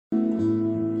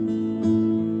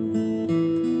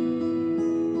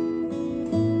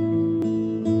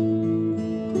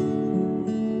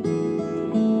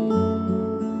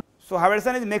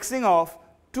hybridization is mixing of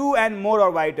two and more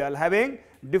orbital having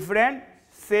different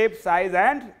shape, size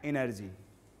and energy.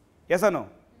 Yes or no?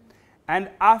 And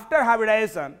after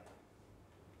hybridization,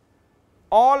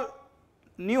 all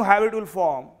new hybrid will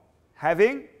form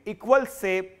having equal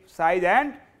shape, size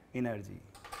and energy.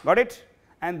 Got it?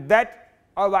 And that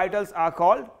orbitals are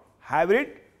called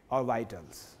hybrid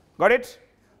orbitals. Got it?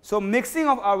 So mixing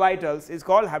of orbitals is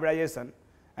called hybridization,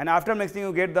 and after mixing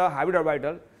you get the hybrid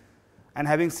orbital and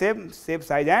having same shape,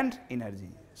 size and energy.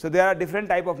 So there are different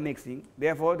type of mixing,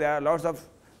 therefore there are lots of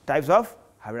types of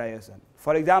hybridization.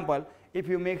 For example, if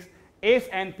you mix S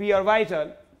and P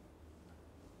orbital,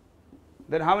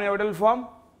 then how many orbital will form?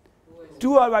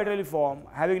 Two orbital will form,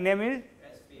 having name is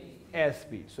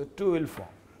SP. So 2 will form.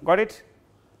 Got it?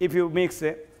 If you mix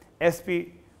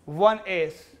SP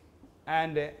 1s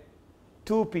and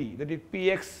 2p, that is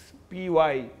px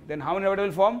py, then how many orbital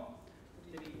will form?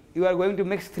 3. You are going to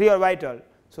mix 3 orbital.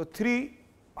 So 3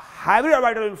 hybrid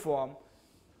orbital will form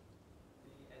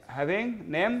having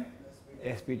name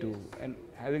sp2 and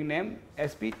having name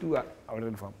sp2 orbital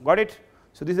will form. Got it?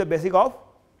 So this is the basic of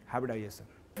hybridization.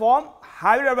 Form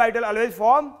hybrid orbital always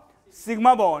form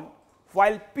sigma bond,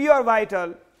 while p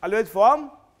orbital always form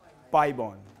pi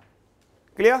bond.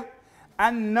 Clear?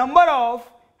 And number of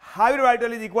hybrid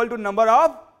orbital is equal to number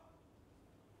of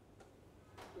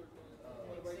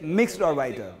mixed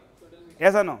orbital.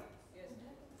 Yes or no?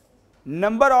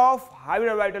 Number of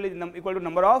hybrid orbital is equal to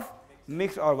number of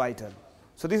mixed orbital.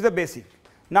 So this is the basic.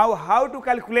 Now how to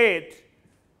calculate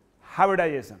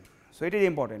hybridization? So it is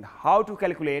important. How to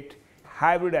calculate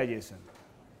hybridization?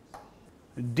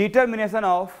 Determination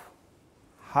of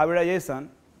hybridization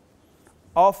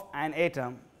of an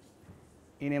atom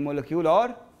in a molecule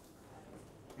or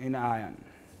in ion.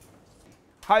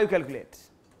 How you calculate?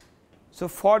 So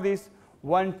for this,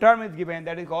 one term is given,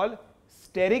 that is called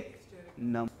steric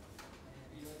number.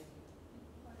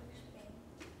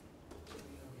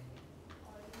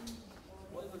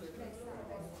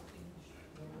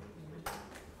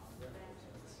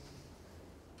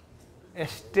 A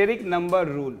steric number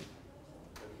rule.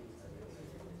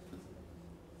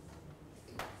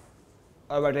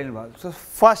 Orbital involved. So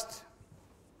first,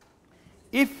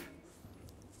 if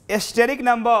a steric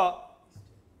number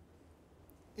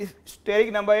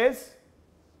is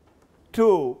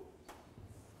 2,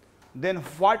 then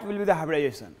what will be the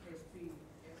hybridization?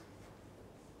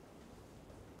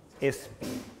 SP.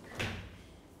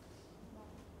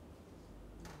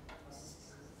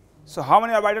 So how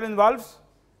many orbital involves?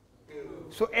 2.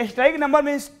 So a steric number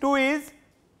means 2 is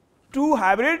 2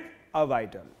 hybrid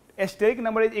orbital. A steric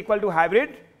number is equal to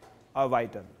hybrid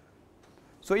orbital.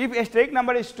 So if a steric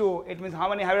number is 2, it means how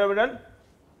many hybrid orbital?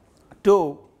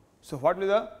 2. So what will be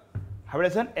the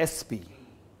hybridization? SP.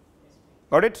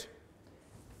 Got it?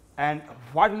 And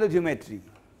what will the geometry?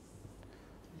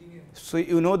 So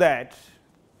you know that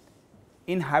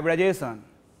in hybridization,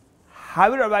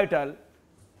 hybrid orbital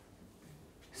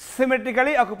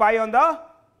symmetrically occupy on the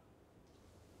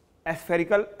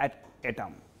spherical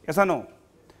atom. Yes or no?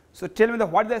 So tell me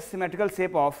what is the symmetrical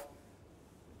shape of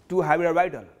 2 hybrid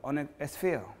orbital on a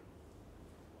sphere?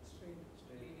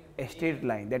 A straight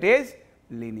line, that is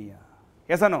linear.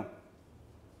 Yes or no?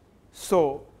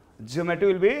 So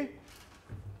geometry will be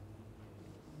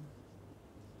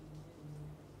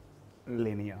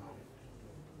linear.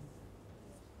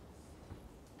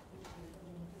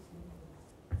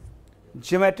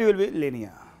 Geometry will be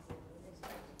linear.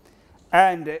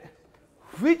 And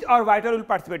which orbital will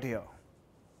participate here?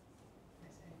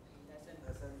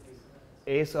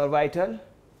 S orbital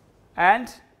and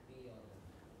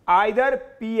either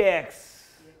px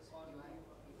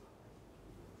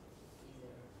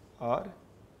or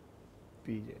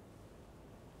pj,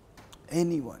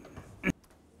 anyone.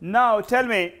 Now tell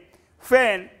me,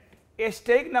 when a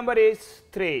steric number is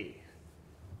 3,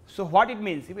 so what it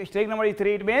means? If a steric number is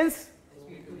 3, it means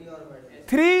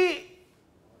 3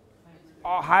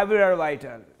 hybrid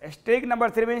orbital. A steric number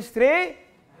 3 means 3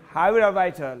 hybrid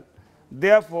orbital.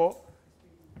 Therefore,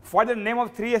 what is the name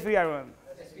of 3 sp orbital?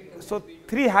 So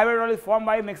 3 hybrid orbital is formed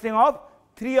by mixing of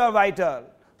 3 orbital.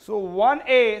 So 1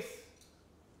 s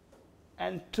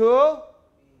and 2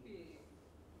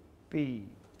 p.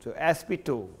 So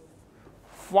sp2.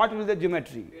 What will be the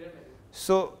geometry?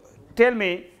 So tell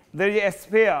me, there is a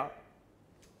sphere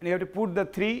and you have to put the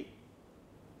 3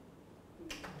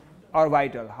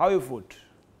 orbital. How you put?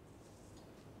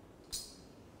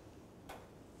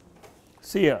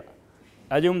 See here,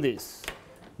 assume this.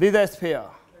 This is the sphere.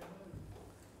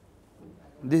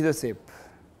 This is the shape.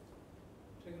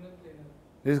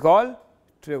 This is called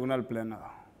trigonal planar.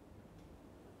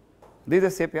 This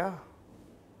is the shape, yeah.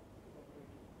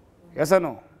 Yes or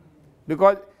no?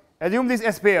 Because assume this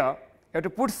S pair, you have to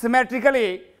put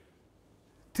symmetrically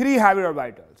 3 hybrid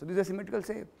orbitals. So this is a symmetrical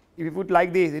shape. If you put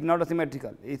like this, it's not a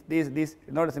symmetrical. If this is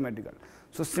not a symmetrical.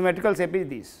 So symmetrical shape is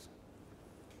this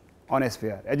on S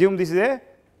pair. Assume this is a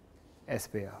S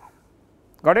pair.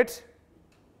 Got it?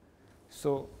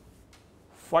 So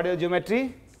what is the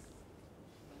geometry?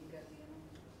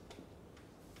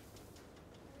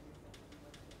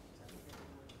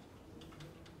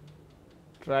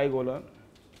 Trigonal.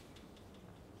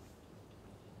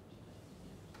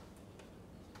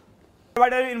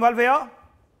 What are involved here?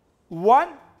 1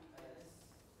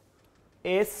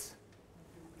 S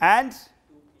and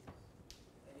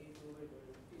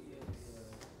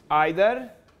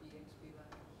either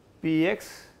Px,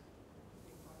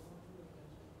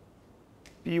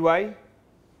 Py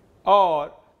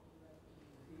or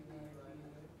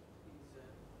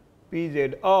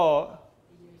Pz or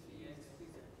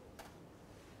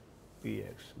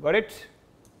Px. Got it?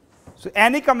 So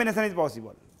any combination is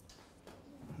possible.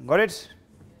 Got it?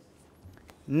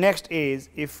 Next is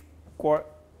if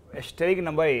steric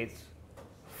number is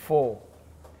 4,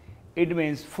 it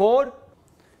means 4,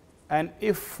 and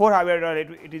if 4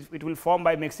 hybrid it will form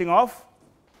by mixing of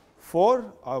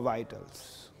 4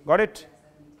 orbitals. Got it?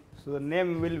 So the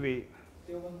name will be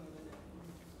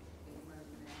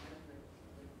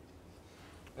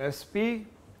sp3.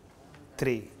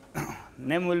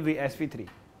 Name will be sp3.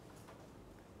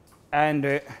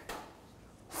 And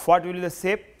what will be the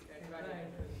shape?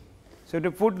 So to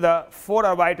put the 4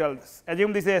 orbitals,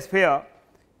 assume this is a sphere,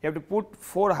 you have to put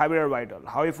 4 hybrid orbital.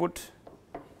 How you put?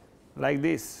 Like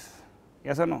this.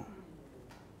 Yes or no?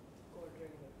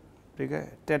 Okay.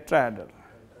 Tetrahedral.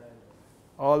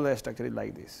 All the structure is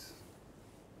like this.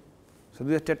 So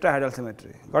this is tetrahedral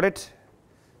symmetry. Got it?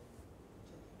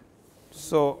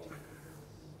 So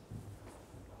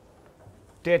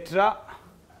tetrahedral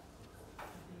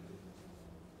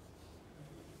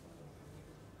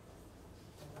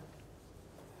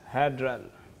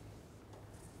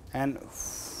and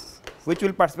which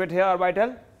will participate here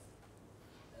orbital?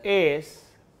 S,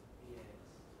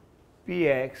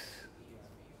 Px,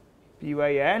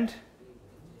 Py and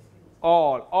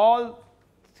all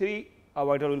 3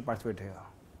 orbital will participate here.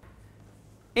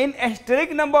 In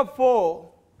steric number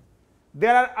 4,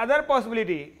 there are other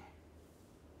possibility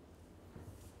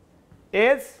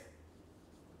is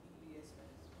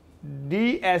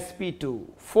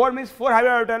dsp2. 4 means 4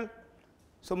 hybrid orbital.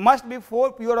 So must be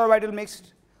 4 pure orbital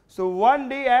mixed. So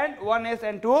 1d and 1s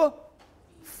and 2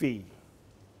 phi.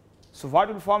 So what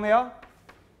will form here?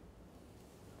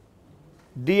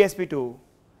 dsp2,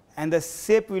 and the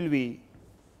shape will be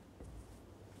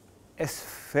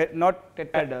not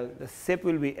tetrahedral. The shape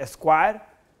will be a square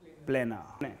planar.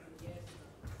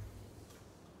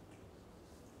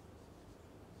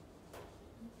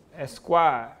 A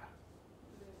square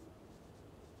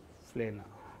planar.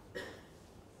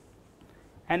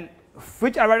 And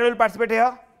which orbital will participate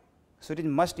here? So it is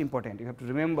most important. You have to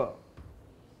remember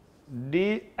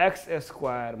dx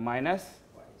square minus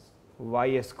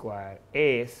y square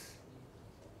s,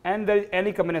 and there is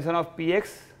any combination of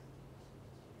px,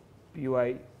 py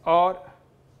or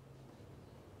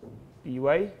py,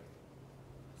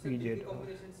 pz or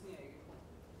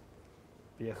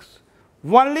px.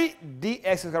 Only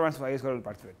dx square minus y square will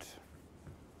participate.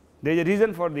 There is a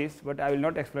reason for this, but I will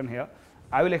not explain here.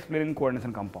 I will explain in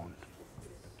coordination compound.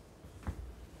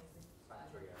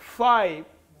 5.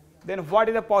 Then what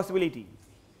is the possibility?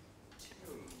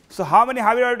 So how many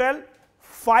hybrid orbital?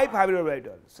 5 hybrid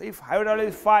orbital. So if hybrid orbital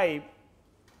is 5,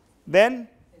 then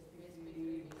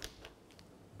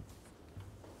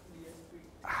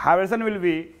hybridization will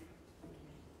be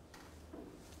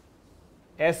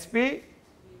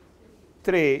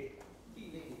sp3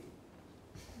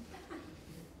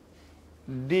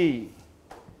 d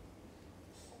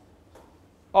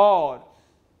or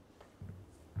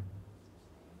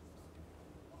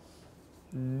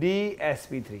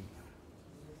dsp3.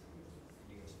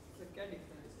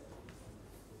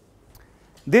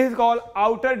 This is called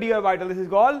outer d orbital, this is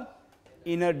called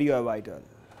inner d orbital.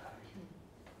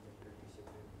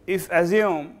 If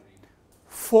assume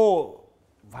 4,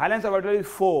 valence orbital is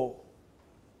 4,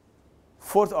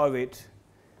 fourth orbit,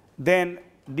 then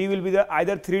d will be the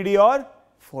either 3d or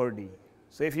 4d.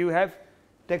 So if you have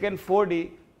taken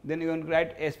 4d, then you can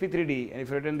write sp3d, and if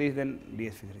you written this, then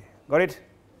dsp3. Got it?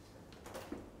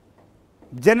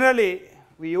 Generally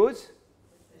we use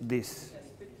this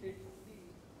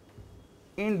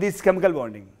in this chemical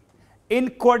bonding.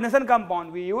 In coordination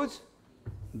compound we use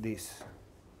this.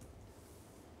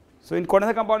 So in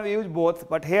coordination compound we use both,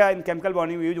 but here in chemical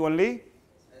bonding we use only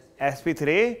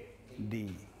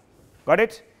sp3d. Got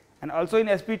it? And also in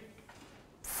sp4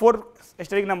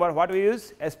 steric number, what we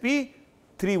use?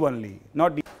 sp3 only,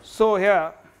 not D. So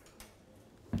here,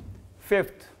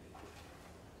 fifth.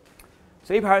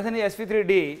 So if hydrogen is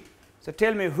sp3d, so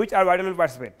tell me which orbital will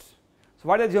participate. So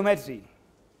what is the geometry?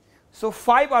 So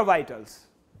 5 orbitals.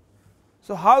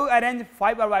 So how you arrange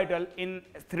 5 orbital in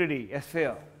 3D, a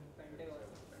sphere?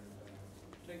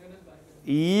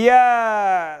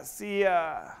 Yes,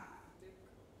 yeah.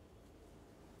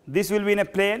 This will be in a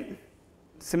plane,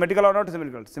 symmetrical or not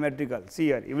symmetrical? Symmetrical. See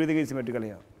here, everything is symmetrical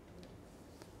here.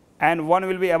 And one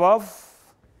will be above,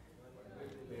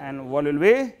 and one will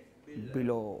be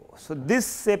below. So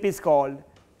this shape is called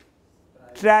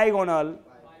trigonal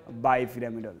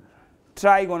bipyramidal.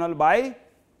 Trigonal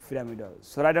bipyramidal.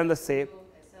 So write down the shape.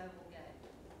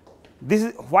 This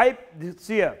is why this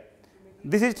here.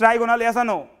 This is trigonal, yes or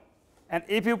no? And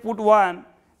if you put one,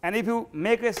 and if you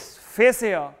make a face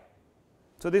here,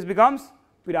 so this becomes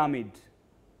pyramid.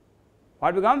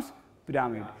 What becomes?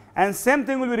 Pyramid. And same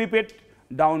thing will be repeat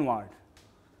downward.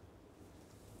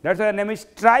 That's why the name is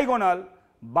trigonal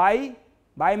bi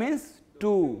means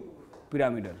 2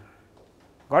 pyramidal.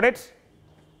 Got it?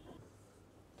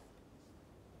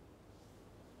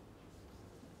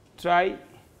 Tri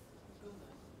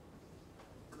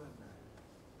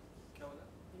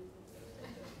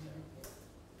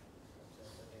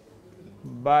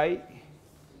by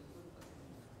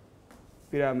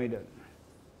pyramidal.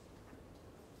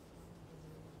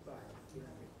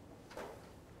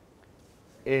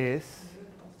 S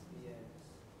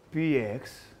Px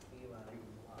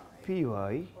Py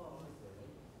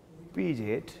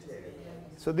Pz.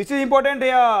 So this is important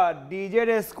here,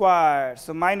 dz square.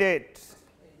 So mind it.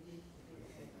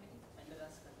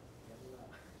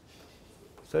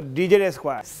 So dz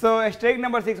square. So steric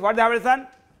number 6. What is the hybridization?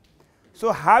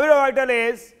 So hybrid orbital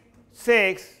is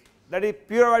 6. That is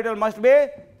pure orbital must be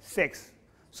 6.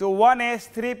 So 1 s,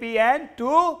 3p and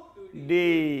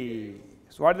 2d.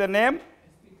 So what is the name?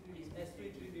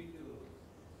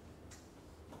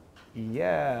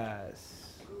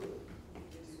 Yes.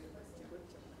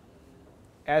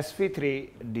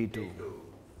 sp3d2.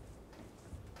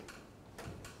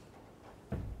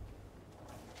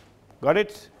 Got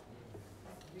it?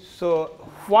 So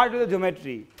what is the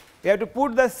geometry? You have to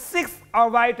put the 6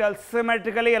 orbitals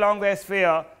symmetrically along the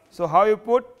sphere. So how you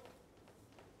put?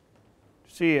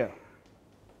 See here.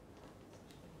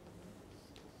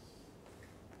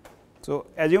 So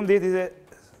assume this is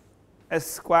a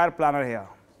square planar here,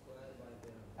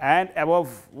 and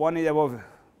above one is above,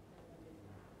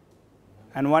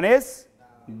 and one is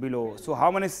below. So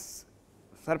how many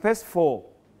surface? 4.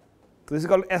 So this is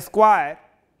called a square,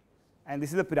 and this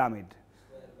is the pyramid.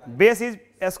 Base is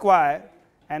a square,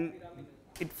 and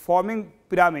it forming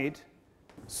pyramid.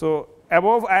 So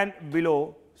above and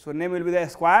below. So name will be the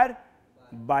square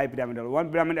bipyramidal.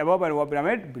 One pyramid above and one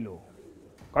pyramid below.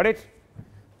 Got it?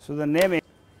 So the name is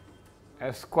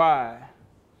a square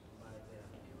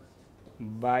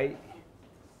bipyramid.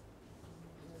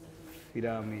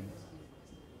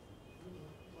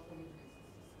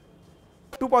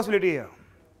 Two possibilities here.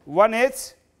 One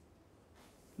is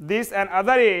this, and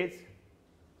other is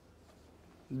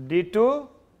D2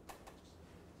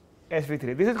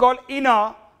 sp3. This is called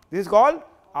inner, this is called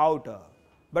outer.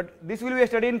 But this will be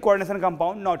studied in coordination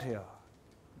compound, not here,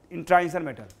 in transition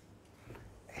metal.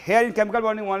 Here in chemical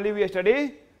bonding only we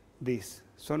study this.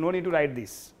 So no need to write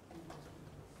this.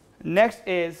 Next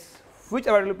is which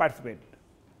orbital will participate.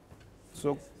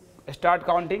 So start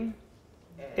counting.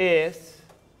 S,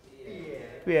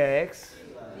 Px,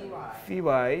 Py,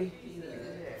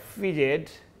 Pz,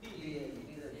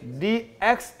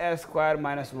 dx square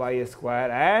minus y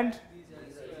square and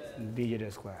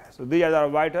dz square. So these are the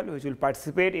orbital which will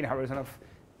participate in hybridization of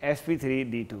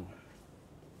sp3d2.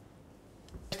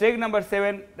 Steric number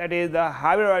 7, that is the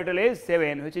hybrid orbital is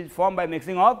 7, which is formed by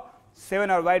mixing of 7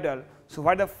 orbital. So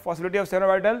what is the possibility of 7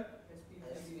 orbital?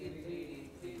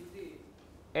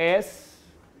 S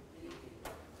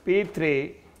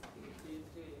P3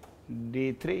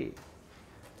 D3.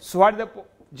 So what is the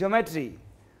geometry?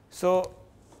 So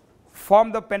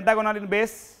form the pentagonal in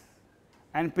base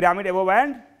and pyramid above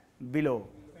and below.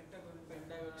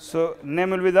 So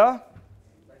name will be the,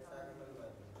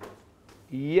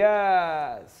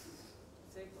 yes,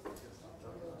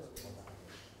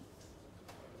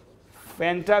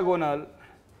 pentagonal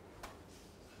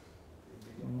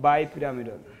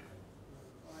bipyramidal.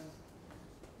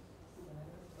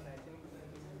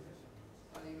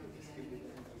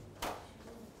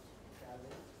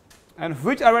 And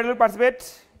which orbital will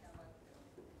participate?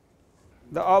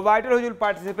 The orbital which will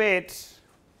participate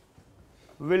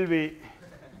will be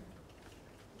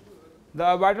The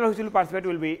orbital which will participate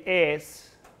will be S,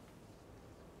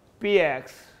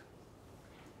 Px,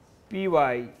 Py,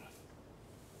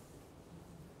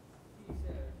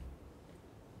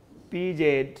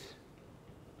 Pz,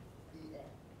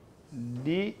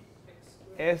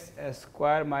 ds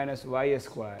square minus y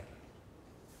square,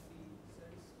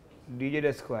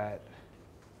 dz square,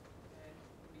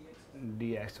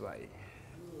 dxy.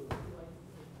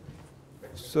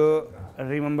 So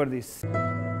remember this.